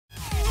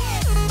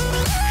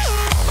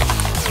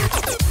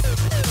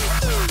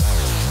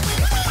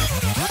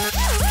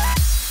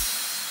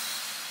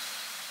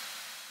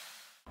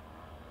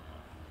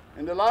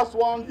last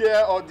 1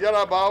 year or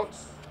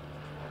thereabouts,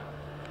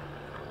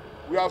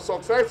 we have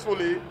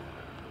successfully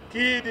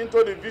keyed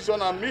into the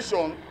vision and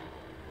mission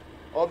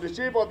of the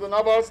Chief of the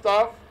Naval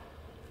Staff,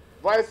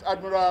 Vice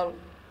Admiral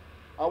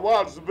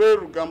Awad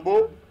Zubairu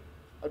Gambo,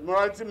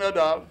 Admiralty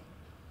Medal,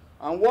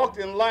 and worked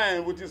in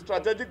line with the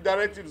Strategic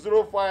Directive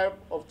 05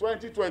 of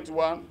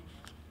 2021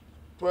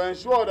 to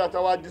ensure that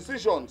our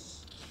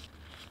decisions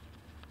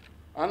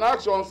and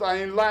actions are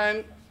in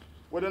line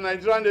with the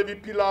Nigerian Navy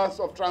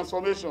pillars of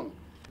transformation.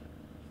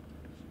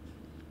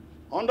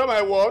 Under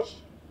my watch,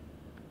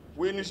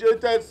 we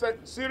initiated a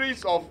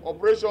series of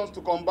operations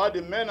to combat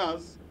the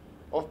menace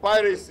of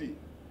piracy,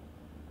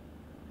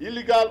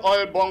 illegal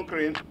oil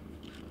bunkering,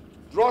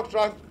 drug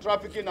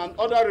trafficking, and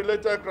other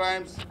related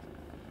crimes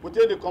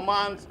within the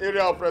command's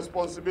area of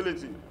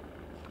responsibility.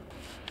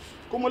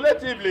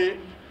 Cumulatively,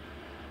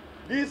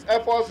 these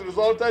efforts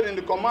resulted in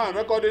the command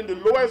recording the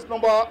lowest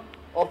number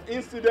of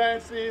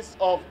incidences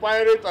of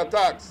pirate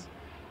attacks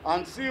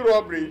and sea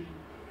robbery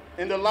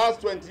in the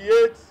last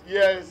 28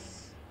 years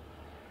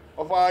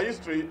of our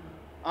history,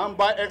 and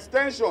by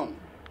extension,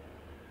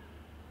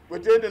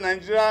 within the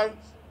Nigerian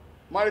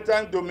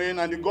maritime domain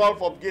and the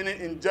Gulf of Guinea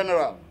in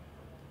general.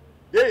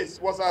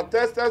 This was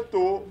attested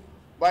to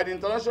by the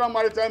International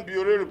Maritime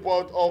Bureau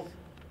report of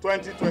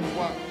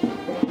 2021.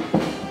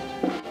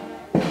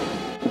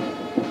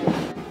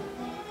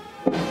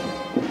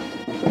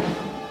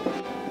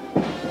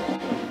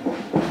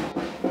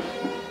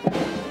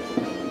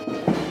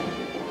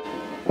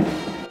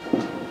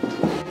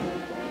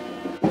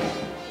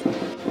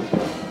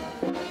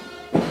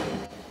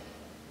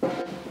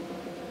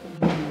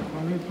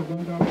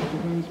 Commander of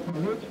Defense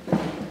Parade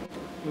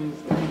is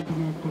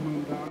Lieutenant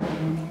Commander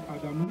M.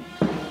 Adamu.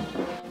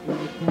 He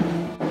was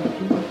born on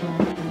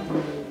 23rd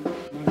April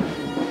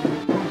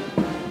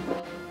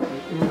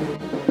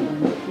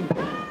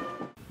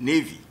 1991.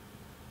 Navy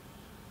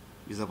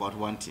is about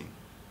one thing,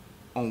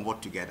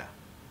 onward together.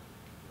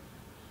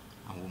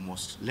 And we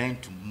must learn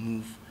to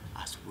move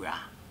as we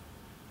are.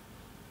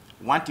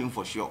 One thing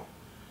for sure,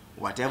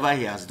 whatever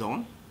he has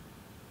done,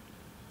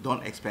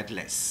 don't expect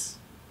less.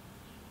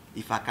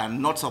 If I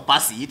cannot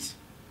surpass it,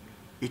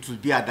 it will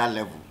be at that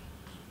level.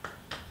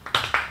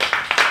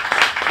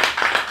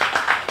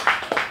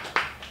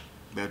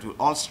 But we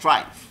all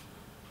strive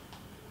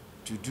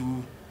to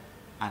do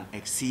and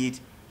exceed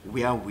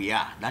where we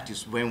are. That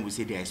is when we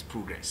say there is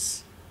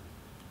progress.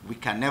 We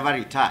can never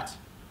retard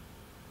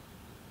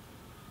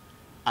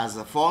as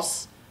a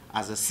force,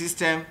 as a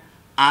system,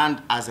 and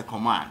as a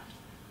command.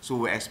 So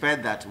we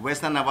expect that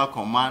Western Naval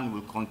Command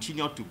will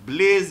continue to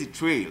blaze the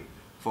trail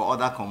for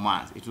other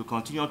commands. It will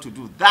continue to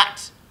do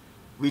that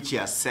which he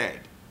has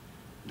said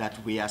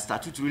that we are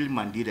statutorily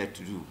mandated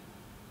to do,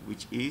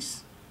 which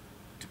is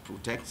to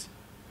protect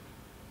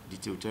the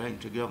territorial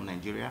integrity of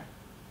Nigeria,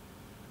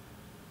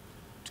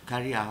 to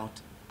carry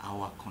out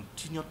our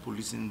continued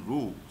policing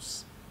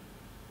roles,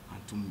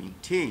 and to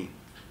maintain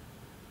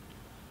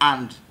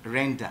and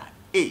render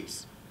aid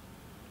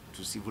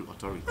to civil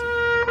authority.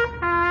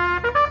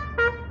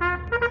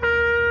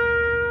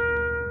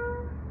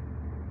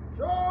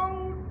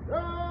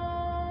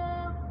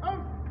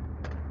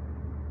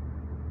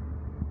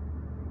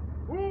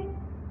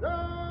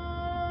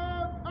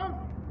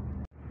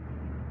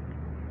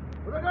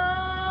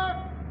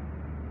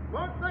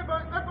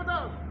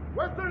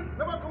 Western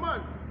Naval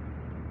Command,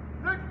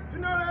 6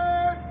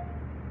 generals,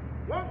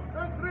 1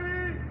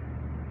 sentry,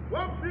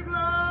 1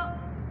 bugler,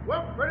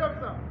 1 petty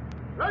officer.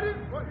 Ready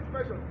for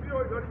inspection.